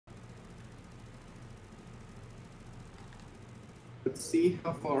Let's see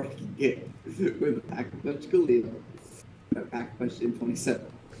how far I can get with a Pack-a-Punch Galil. A Pack-a-Punch M27.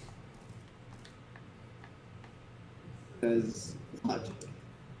 Because logic.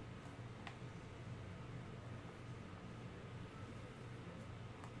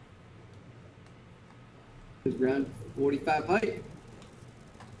 It's round 45 height.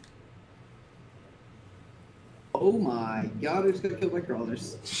 Oh my god, I just got killed by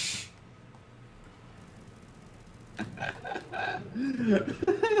crawlers.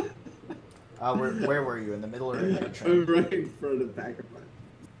 Where were you? In the middle or in the train? I'm right in front of Pack-a-Punch.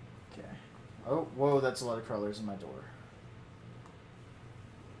 Okay. Oh, whoa, that's a lot of crawlers in my door.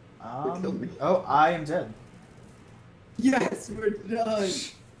 Kill me. Oh, I am dead. Yes, we're done.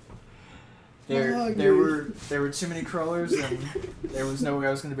 There were too many crawlers, and there was no way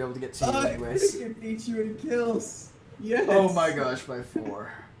I was going to be able to get to you anyways. I can beat you in kills. Yes. Oh my gosh, by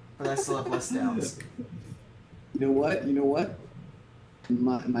 4. But I still have less downs. You know what? You know what?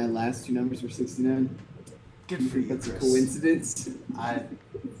 My last 2 numbers were 69. Good for you, That's Chris. a coincidence.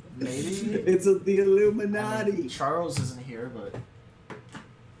 Maybe. It's the Illuminati. I mean, Charles isn't here, but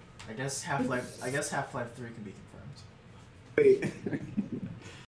I guess Half-Life 3 can be confirmed. Wait.